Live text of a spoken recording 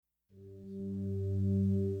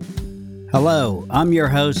Hello, I'm your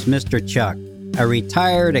host, Mr. Chuck, a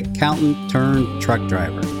retired accountant turned truck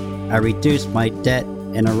driver. I reduced my debt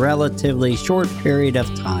in a relatively short period of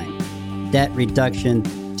time. Debt reduction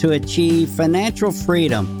to achieve financial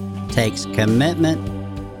freedom takes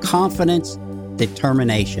commitment, confidence,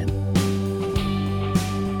 determination.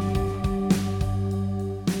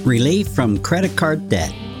 Relief from credit card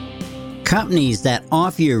debt. Companies that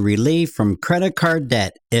offer you relief from credit card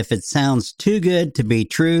debt, if it sounds too good to be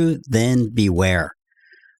true, then beware.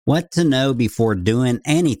 What to know before doing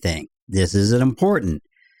anything. This is important.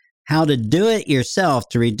 How to do it yourself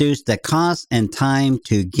to reduce the cost and time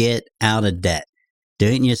to get out of debt.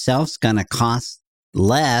 Doing it yourself is going to cost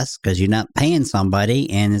less because you're not paying somebody,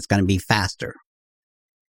 and it's going to be faster.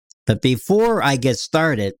 But before I get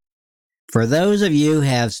started, for those of you who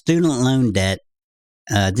have student loan debt,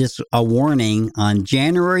 just a warning, on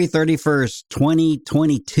January 31st,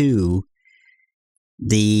 2022,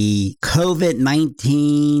 the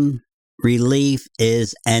COVID-19 relief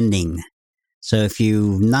is ending. So if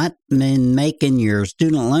you've not been making your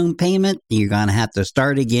student loan payment, you're going to have to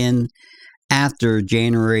start again after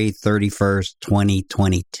January 31st,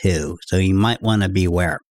 2022. So you might want to be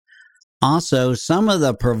aware. Also, some of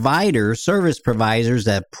the service providers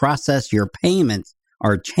that process your payments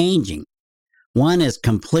are changing. One is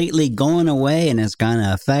completely going away, and it's going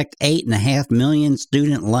to affect 8.5 million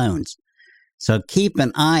student loans. So keep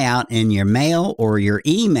an eye out in your mail or your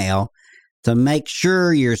email to make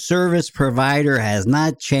sure your service provider has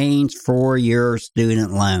not changed for your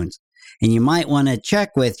student loans. And you might want to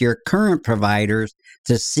check with your current providers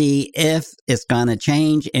to see if it's going to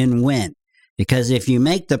change and when. Because if you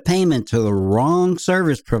make the payment to the wrong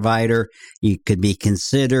service provider, you could be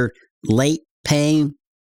considered late paying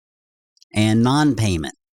and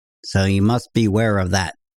non-payment. So you must be aware of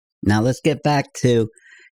that. Now let's get back to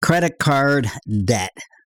credit card debt.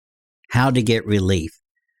 How to get relief.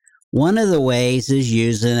 One of the ways is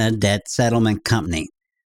using a debt settlement company.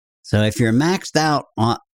 So if you're maxed out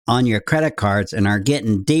on your credit cards and are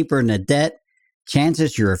getting deeper into debt,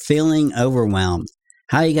 chances you're feeling overwhelmed.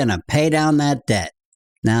 How are you going to pay down that debt?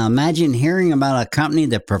 Now imagine hearing about a company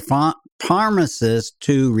that promises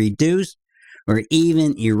to reduce or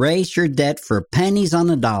even erase your debt for pennies on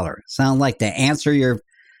the dollar. Sounds like the answer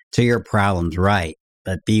to your problems, right?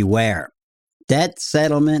 But beware. Debt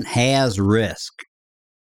settlement has risk.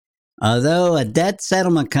 Although a debt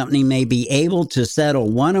settlement company may be able to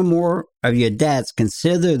settle one or more of your debts,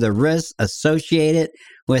 consider the risks associated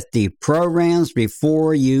with the programs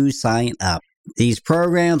before you sign up. These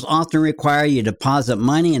programs often require you to deposit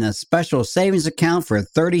money in a special savings account for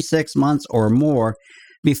 36 months or more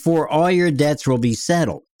before all your debts will be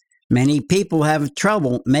settled. Many people have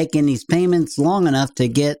trouble making these payments long enough to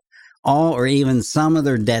get all or even some of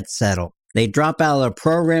their debts settled. They drop out of the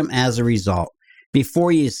program as a result.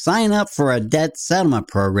 Before you sign up for a debt settlement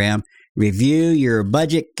program, review your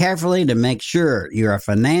budget carefully to make sure you are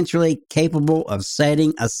financially capable of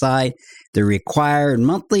setting aside the required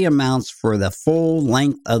monthly amounts for the full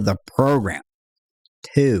length of the program.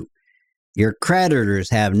 2. Your creditors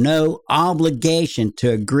have no obligation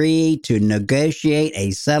to agree to negotiate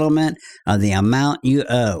a settlement of the amount you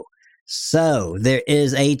owe. So there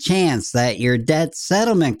is a chance that your debt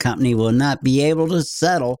settlement company will not be able to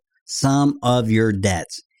settle some of your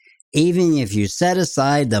debts. Even if you set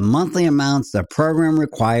aside the monthly amounts the program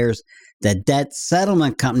requires, the debt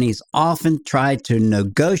settlement companies often try to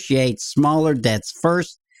negotiate smaller debts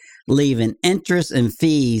first, leaving interest and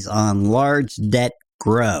fees on large debt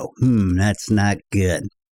grow. That's not good.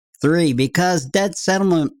 3, because debt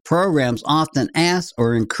settlement programs often ask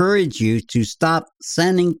or encourage you to stop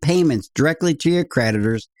sending payments directly to your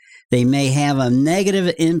creditors, they may have a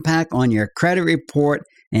negative impact on your credit report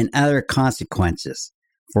and other consequences.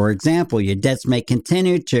 For example, your debts may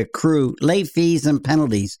continue to accrue late fees and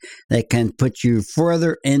penalties that can put you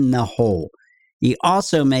further in the hole. You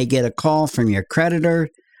also may get a call from your creditor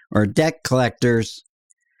or debt collectors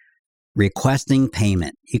requesting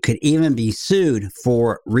payment. You could even be sued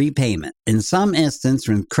for repayment. In some instances,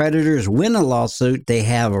 when creditors win a lawsuit, they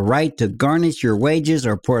have a right to garnish your wages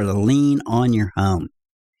or put a lien on your home.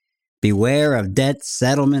 Beware of debt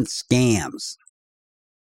settlement scams.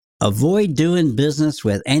 Avoid doing business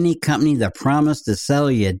with any company that promises to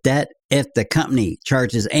settle your debt if the company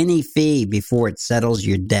charges any fee before it settles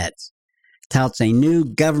your debts. Touts a new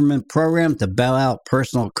government program to bail out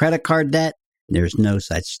personal credit card debt. There's no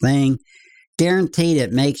such thing. Guaranteed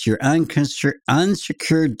it makes your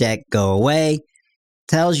unsecured debt go away.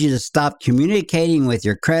 Tells you to stop communicating with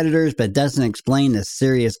your creditors but doesn't explain the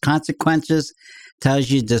serious consequences. Tells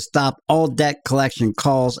you to stop all debt collection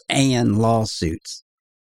calls and lawsuits.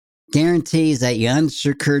 guarantees that your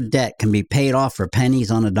unsecured debt can be paid off for pennies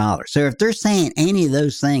on a dollar. So if they're saying any of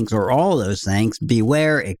those things or all those things,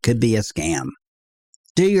 beware, it could be a scam.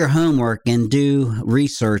 Do your homework and do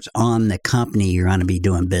research on the company you're going to be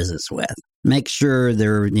doing business with. Make sure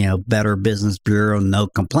they're, Better Business Bureau, no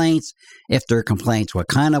complaints. If there are complaints, what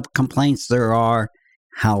kind of complaints there are,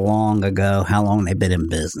 how long they've been in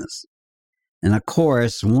business. And of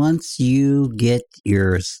course, once you get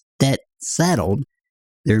your debt settled,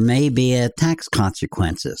 there may be a tax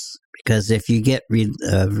consequences, because if you get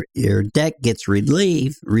your debt gets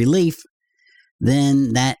relief,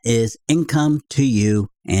 then that is income to you,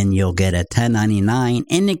 and you'll get a 1099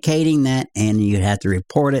 indicating that, and you have to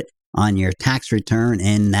report it on your tax return,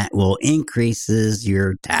 and that will increases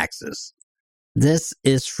your taxes. This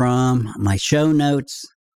is from my show notes,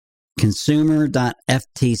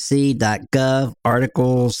 consumer.ftc.gov,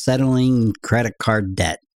 article settling credit card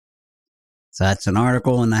debt. So that's an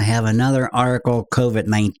article, and I have another article,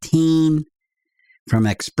 COVID-19, from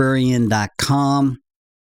Experian.com,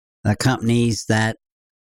 the companies that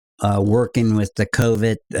working with the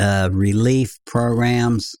COVID relief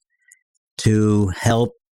programs to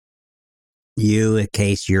help you in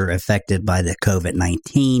case you're affected by the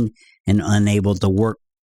COVID-19 and unable to work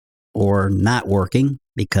or not working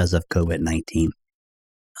because of COVID-19.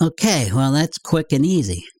 Okay, well, that's quick and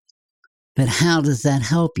easy. But how does that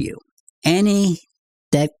help you? Any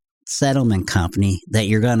debt settlement company that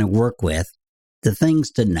you're going to work with, the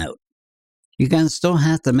things to note. You're going to still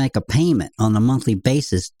have to make a payment on a monthly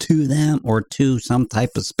basis to them or to some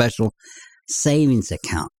type of special savings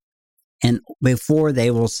account. And before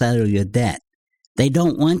they will settle your debt, they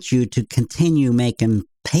don't want you to continue making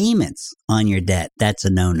payments on your debt. That's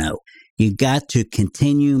a no-no. You got to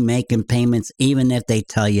continue making payments even if they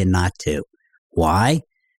tell you not to. Why?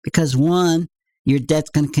 Because one, your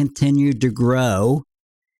debt's going to continue to grow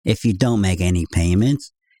if you don't make any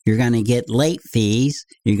payments. You're going to get late fees,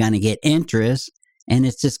 you're going to get interest, and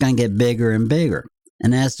it's just going to get bigger and bigger.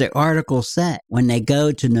 And as the article said, when they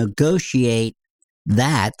go to negotiate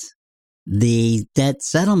that, the debt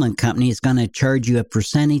settlement company is going to charge you a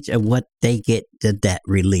percentage of what they get the debt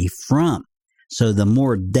relief from. So the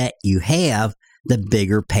more debt you have, the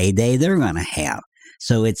bigger payday they're going to have.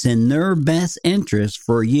 So it's in their best interest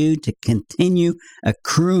for you to continue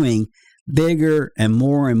accruing bigger and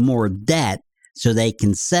more debt so they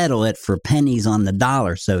can settle it for pennies on the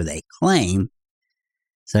dollar, so they claim.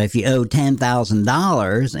 So if you owe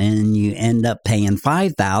 $10,000 and you end up paying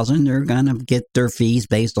 $5,000, they're going to get their fees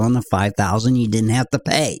based on the $5,000 you didn't have to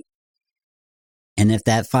pay. And if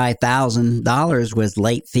that $5,000 was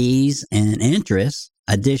late fees and interest,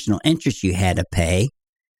 additional interest you had to pay,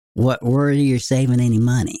 where are you saving any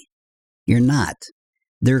money? You're not.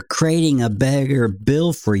 They're creating a bigger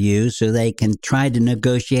bill for you so they can try to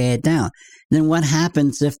negotiate it down. Then what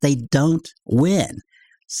happens if they don't win?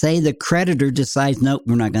 Say the creditor decides, nope,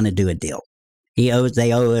 we're not going to do a deal. They owe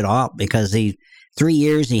it all because 3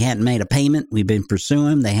 years he hadn't made a payment. We've been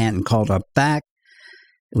pursuing him. They hadn't called up back.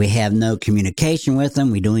 We have no communication with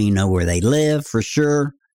them. We don't even know where they live for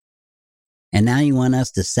sure. And now you want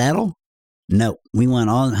us to settle? No, we want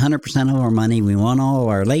 100% of our money. We want all of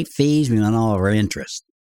our late fees. We want all of our interest.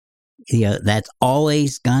 That's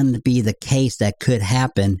always going to be the case that could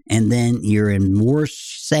happen. And then you're in worse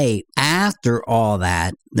shape after all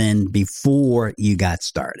that than before you got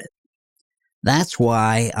started. That's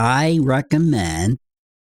why I recommend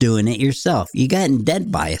doing it yourself. You got in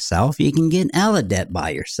debt by yourself. You can get out of debt by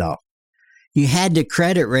yourself. You had the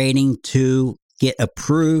credit rating to get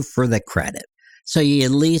approved for the credit. So you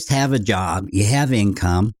at least have a job, you have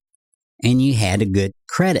income, and you had a good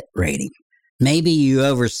credit rating. Maybe you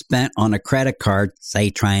overspent on a credit card,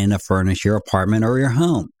 say trying to furnish your apartment or your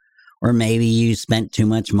home. Or maybe you spent too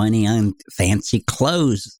much money on fancy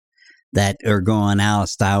clothes that are going out of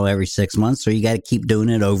style every 6 months, so you got to keep doing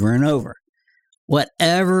it over and over.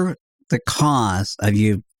 Whatever the cost of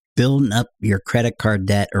you building up your credit card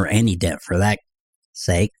debt or any debt for that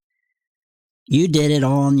sake, you did it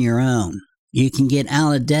all on your own. You can get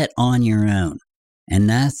out of debt on your own. And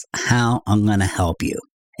that's how I'm going to help you.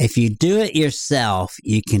 If you do it yourself,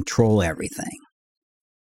 you control everything.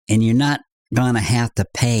 And you're not going to have to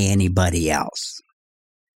pay anybody else.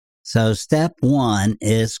 So step 1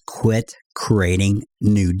 is quit creating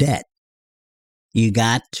new debt. You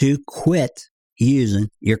got to quit using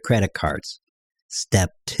your credit cards. Step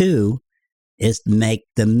 2 is to make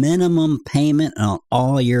the minimum payment on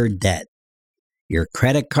all your debt. Your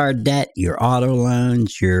credit card debt, your auto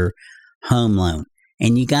loans, your home loan.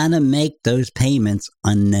 And you got to make those payments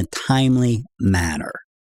in a timely manner.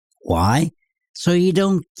 Why? So you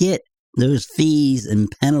don't get those fees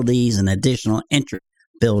and penalties and additional interest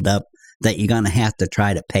build up that you're going to have to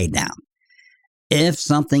try to pay down. If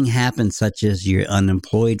something happens, such as you're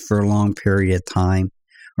unemployed for a long period of time,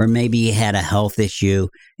 or maybe you had a health issue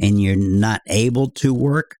and you're not able to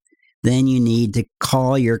work, then you need to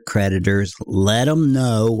call your creditors, let them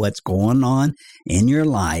know what's going on in your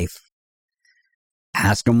life,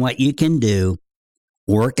 ask them what you can do,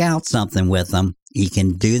 work out something with them. You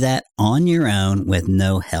can do that on your own with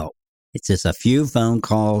no help. It's just a few phone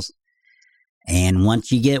calls, and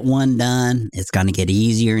once you get one done, it's going to get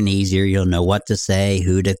easier and easier. You'll know what to say,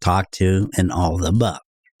 who to talk to, and all the above.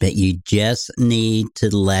 But you just need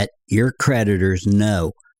to let your creditors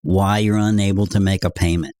know why you're unable to make a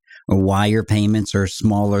payment or why your payments are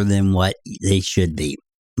smaller than what they should be.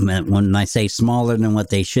 When I say smaller than what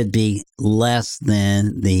they should be, less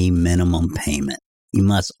than the minimum payment. You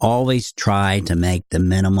must always try to make the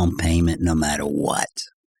minimum payment no matter what.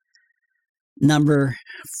 Number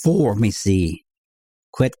 4, let me see.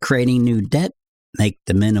 Quit creating new debt. Make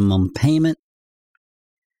the minimum payment.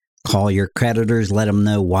 Call your creditors. Let them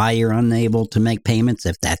know why you're unable to make payments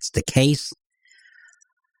if that's the case.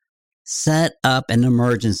 Set up an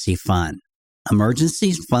emergency fund.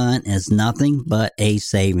 Emergency fund is nothing but a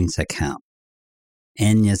savings account.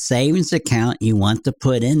 In your savings account, you want to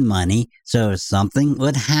put in money so if something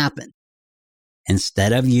would happen,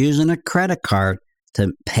 instead of using a credit card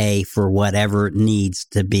to pay for whatever needs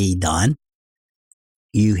to be done,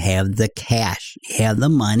 you have the cash, you have the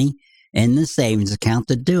money in the savings account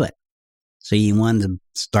to do it. So you want to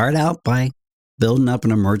start out by building up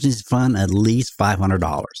an emergency fund, at least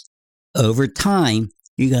 $500. Over time,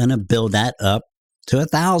 you're going to build that up to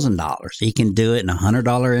 $1,000. You can do it in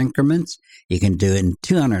 $100 increments. You can do it in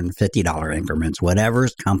 $250 increments, whatever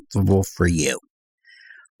is comfortable for you.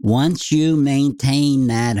 Once you maintain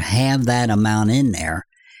that, have that amount in there,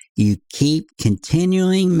 you keep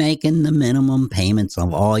continuing making the minimum payments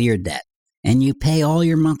of all your debt, and you pay all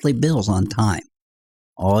your monthly bills on time.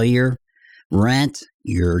 All your rent,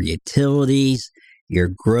 your utilities, your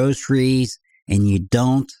groceries, and you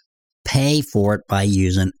don't pay for it by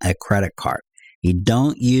using a credit card. You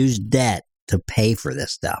don't use debt to pay for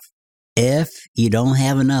this stuff. If you don't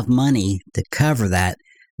have enough money to cover that,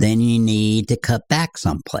 then you need to cut back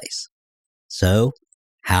someplace. So,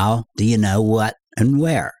 how do you know what and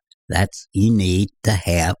where? You need to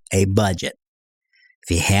have a budget.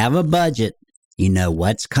 If you have a budget, you know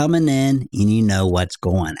what's coming in and you know what's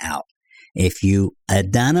going out. If you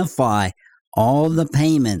identify all the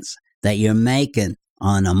payments that you're making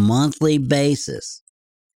on a monthly basis,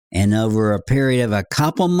 and over a period of a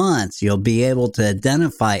couple months, you'll be able to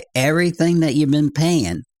identify everything that you've been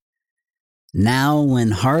paying. Now,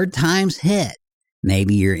 when hard times hit,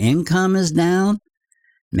 maybe your income is down,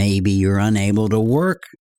 maybe you're unable to work,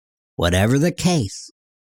 whatever the case,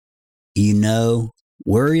 you know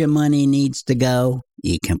where your money needs to go.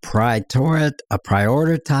 You can prioritize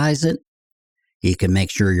it. You can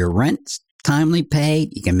make sure your rent's timely paid.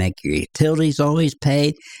 You can make your utilities always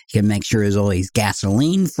paid. You can make sure there's always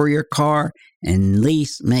gasoline for your car, and at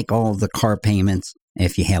least make all of the car payments.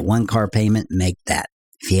 If you have one car payment, make that.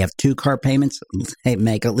 If you have 2 car payments,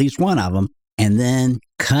 make at least one of them, and then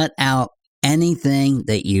cut out anything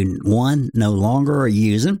that you, no longer are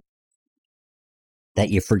using, that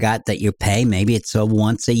you forgot that you pay. Maybe it's a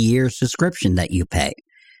once a year subscription that you pay.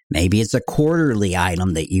 Maybe it's a quarterly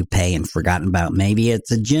item that you pay and forgotten about. Maybe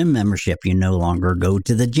it's a gym membership. You no longer go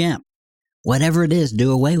to the gym. Whatever it is,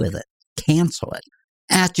 do away with it. Cancel it.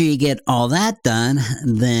 After you get all that done,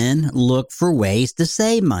 then look for ways to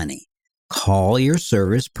save money. Call your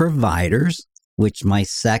service providers, which my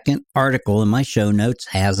second article in my show notes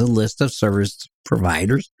has a list of service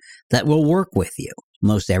providers that will work with you.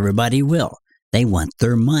 Most everybody will. They want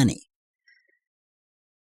their money.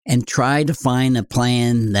 And try to find a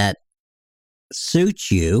plan that suits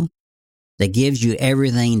you, that gives you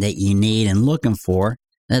everything that you need and looking for,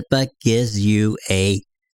 but gives you a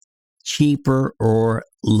cheaper or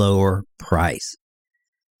lower price.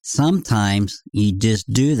 Sometimes you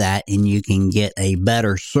just do that and you can get a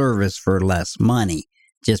better service for less money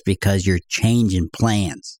just because you're changing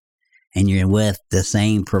plans and you're with the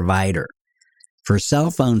same provider. For cell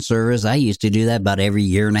phone service, I used to do that about every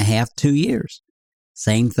year and a half, 2 years.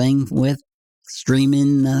 Same thing with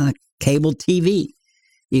streaming cable TV.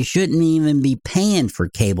 You shouldn't even be paying for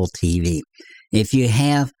cable TV. If you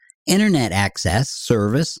have internet access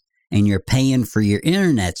service and you're paying for your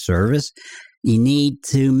internet service, you need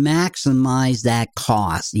to maximize that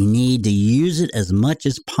cost. You need to use it as much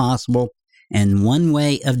as possible. And one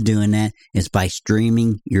way of doing that is by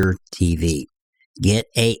streaming your TV. Get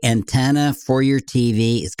a antenna for your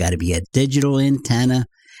TV. It's got to be a digital antenna,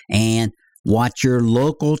 and watch your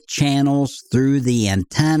local channels through the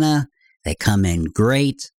antenna. They come in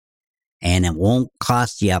great, and it won't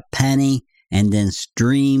cost you a penny. And then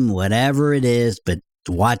stream whatever it is, but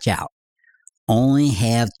watch out. Only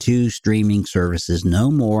have 2 streaming services,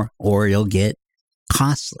 no more, or you'll get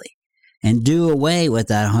costly. And do away with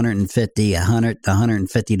that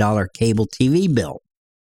 $150 cable TV bill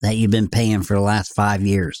that you've been paying for the last 5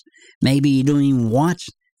 years. Maybe you don't even watch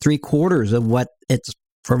 3/4 of what it's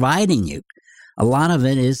providing you. A lot of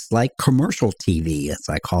it is like commercial TV, as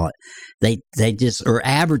I call it. They just are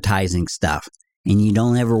advertising stuff, and you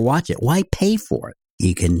don't ever watch it. Why pay for it?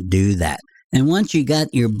 You can do that. And once you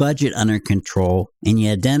got your budget under control and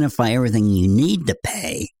you identify everything you need to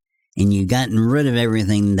pay, and you've gotten rid of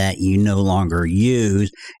everything that you no longer use,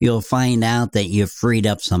 you'll find out that you've freed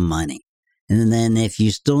up some money. And then if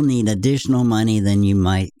you still need additional money, then you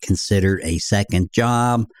might consider a second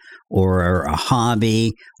job or a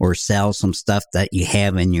hobby, or sell some stuff that you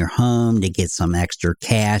have in your home to get some extra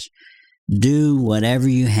cash. Do whatever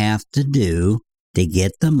you have to do to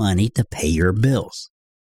get the money to pay your bills.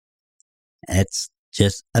 It's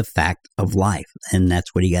just a fact of life, and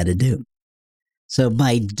that's what you got to do. So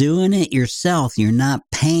by doing it yourself, you're not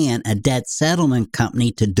paying a debt settlement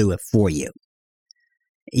company to do it for you.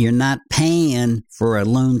 You're not paying for a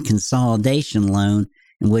loan consolidation loan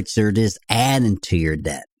in which they're just adding to your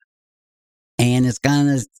debt. And it's going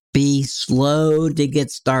to be slow to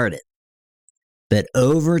get started. But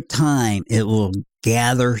over time, it will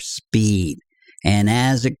gather speed. And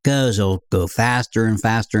as it goes, it'll go faster and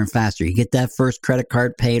faster and faster. You get that first credit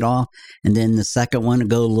card paid off, and then the second one will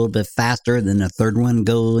go a little bit faster, then the third one will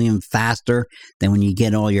go even faster. Then when you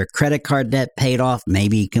get all your credit card debt paid off,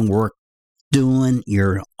 maybe you can work doing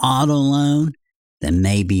your auto loan, then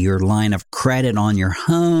maybe your line of credit on your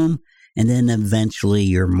home, and then eventually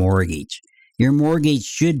your mortgage. Your mortgage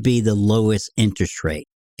should be the lowest interest rate.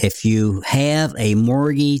 If you have a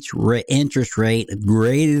mortgage interest rate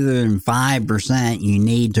greater than 5%, you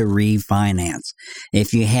need to refinance.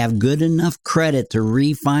 If you have good enough credit to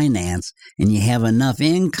refinance and you have enough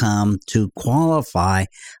income to qualify,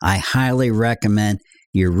 I highly recommend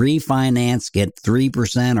you refinance, get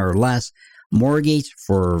 3% or less mortgage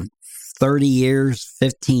for 30 years,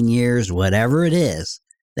 15 years, whatever it is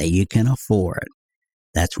that you can afford.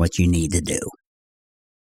 That's what you need to do.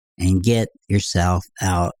 And get yourself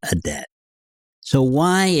out of debt. So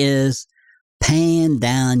why is paying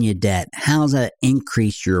down your debt, how does that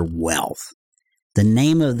increase your wealth? The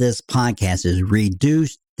name of this podcast is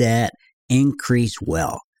Reduce Debt, Increase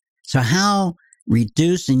Wealth. So how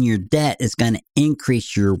reducing your debt is going to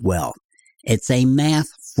increase your wealth? It's a math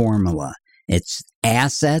formula. It's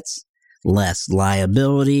assets less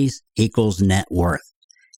liabilities equals net worth.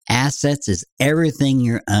 Assets is everything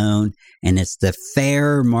you own, and it's the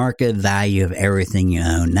fair market value of everything you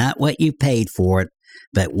own, not what you paid for it,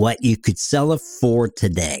 but what you could sell it for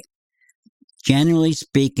today. Generally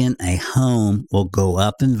speaking, a home will go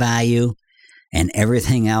up in value, and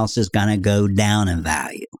everything else is going to go down in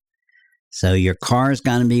value. So your car is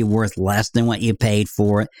going to be worth less than what you paid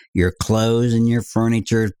for it. Your clothes and your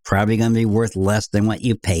furniture is probably going to be worth less than what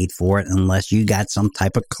you paid for it, unless you got some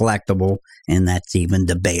type of collectible, and that's even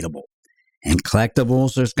debatable. And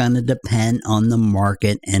collectibles is going to depend on the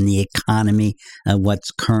market and the economy of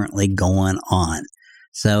what's currently going on.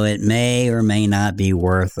 So it may or may not be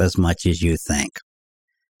worth as much as you think.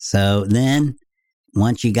 So then,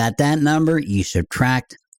 once you got that number, you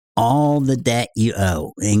subtract all the debt you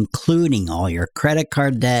owe, including all your credit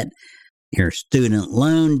card debt, your student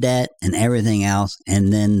loan debt, and everything else.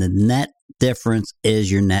 And then the net difference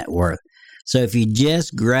is your net worth. So if you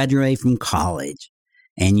just graduate from college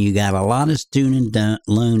and you got a lot of student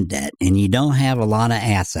loan debt and you don't have a lot of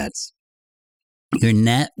assets, your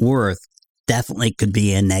net worth definitely could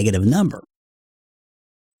be a negative number.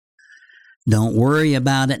 Don't worry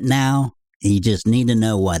about it now. You just need to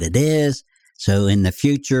know what it is. So in the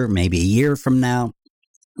future, maybe a year from now,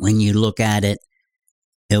 when you look at it,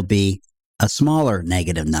 it'll be a smaller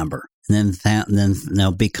negative number. And then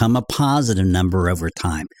it'll become a positive number over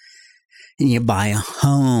time. And you buy a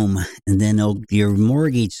home, and then your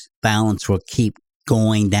mortgage balance will keep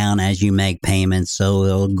going down as you make payments. So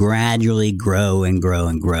it'll gradually grow and grow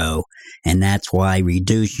and grow. And that's why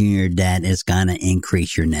reducing your debt is going to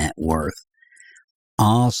increase your net worth.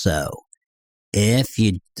 Also, if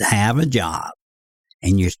you have a job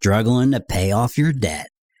and you're struggling to pay off your debt,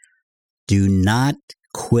 do not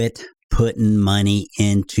quit putting money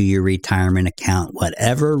into your retirement account.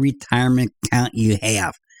 Whatever retirement account you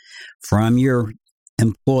have from your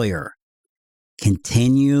employer,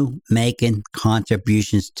 Continue making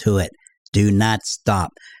contributions to it. Do not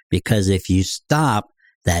stop, because if you stop,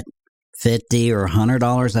 that $50 or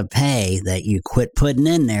 $100 of pay that you quit putting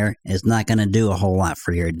in there is not going to do a whole lot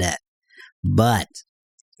for your debt. But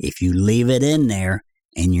if you leave it in there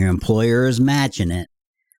and your employer is matching it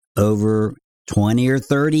over 20 or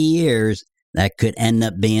 30 years, that could end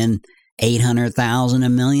up being $800,000,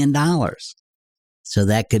 $1 million. So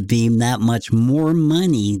that could be that much more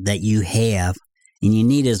money that you have, and you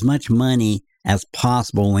need as much money as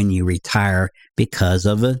possible when you retire because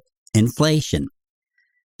of inflation.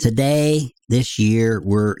 Today, this year,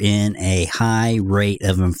 we're in a high rate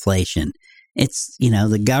of inflation. It's,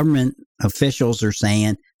 the government officials are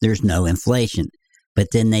saying there's no inflation, but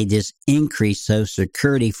then they just increased Social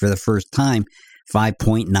Security for the first time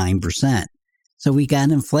 5.9%. So we got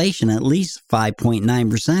inflation at least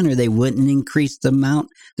 5.9%, or they wouldn't increase the amount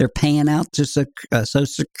they're paying out to Social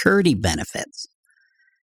Security benefits.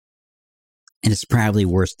 And it's probably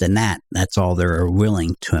worse than that. That's all they're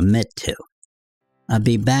willing to admit to. I'll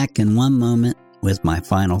be back in one moment with my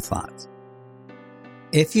final thoughts.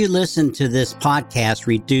 If you listen to this podcast,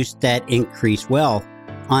 Reduce Debt, Increase Wealth,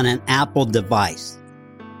 on an Apple device,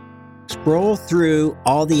 scroll through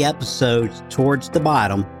all the episodes towards the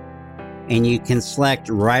bottom, and you can select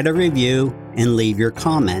Write a Review and leave your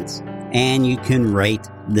comments, and you can rate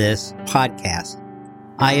this podcast.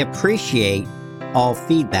 I appreciate all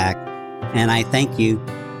feedback, and I thank you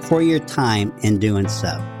for your time in doing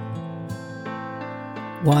so.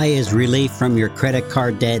 Why is relief from your credit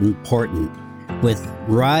card debt important? With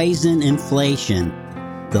rising inflation,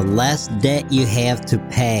 the less debt you have to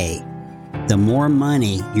pay, the more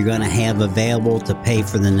money you're going to have available to pay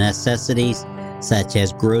for the necessities such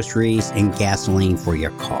as groceries and gasoline for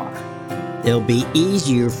your car. It'll be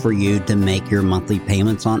easier for you to make your monthly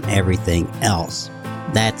payments on everything else.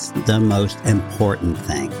 That's the most important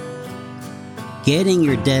thing. Getting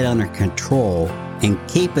your debt under control and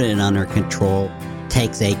keeping it under control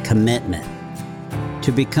takes a commitment.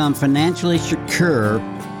 To become financially secure,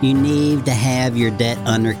 you need to have your debt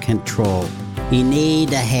under control. You need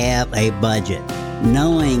to have a budget.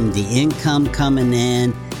 Knowing the income coming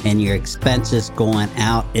in and your expenses going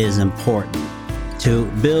out is important. To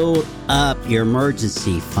build up your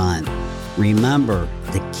emergency fund, remember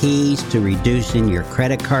the keys to reducing your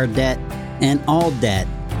credit card debt and all debt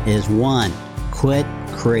is 1. Quit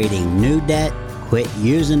creating new debt. Quit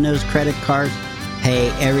using those credit cards. Pay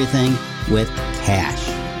everything with cash.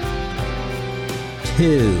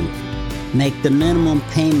 2. Make the minimum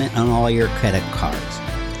payment on all your credit cards.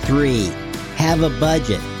 3. Have a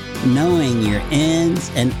budget. Knowing your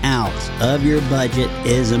ins and outs of your budget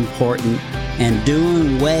is important, and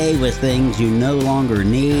doing away with things you no longer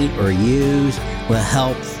need or use will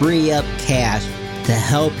help free up cash to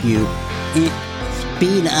help you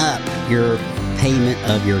speed up your payment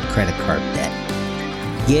of your credit card debt.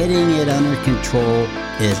 Getting it under control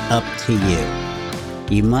is up to you.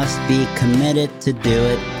 You must be committed to do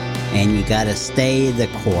it, and you got to stay the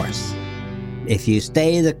course. If you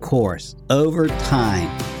stay the course, over time,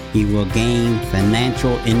 you will gain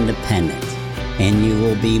financial independence, and you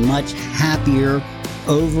will be much happier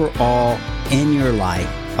overall in your life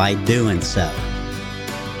by doing so.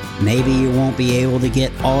 Maybe you won't be able to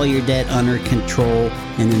get all your debt under control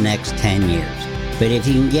in the next 10 years. But if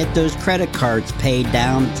you can get those credit cards paid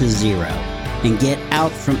down to zero and get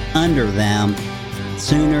out from under them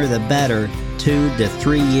sooner the better, 2 to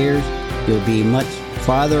 3 years, you'll be much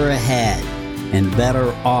farther ahead and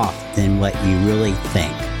better off than what you really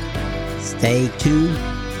think. Stay tuned,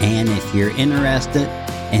 and if you're interested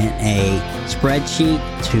in a spreadsheet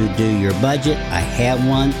to do your budget, I have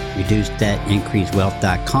one,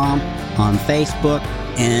 reducedebtincreasewealth.com on Facebook,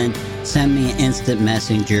 and send me an instant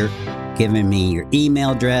messenger giving me your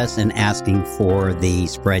email address and asking for the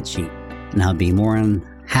spreadsheet, and I'll be more than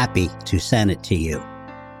happy to send it to you.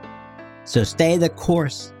 So stay the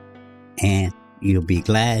course, and you'll be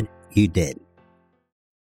glad you did.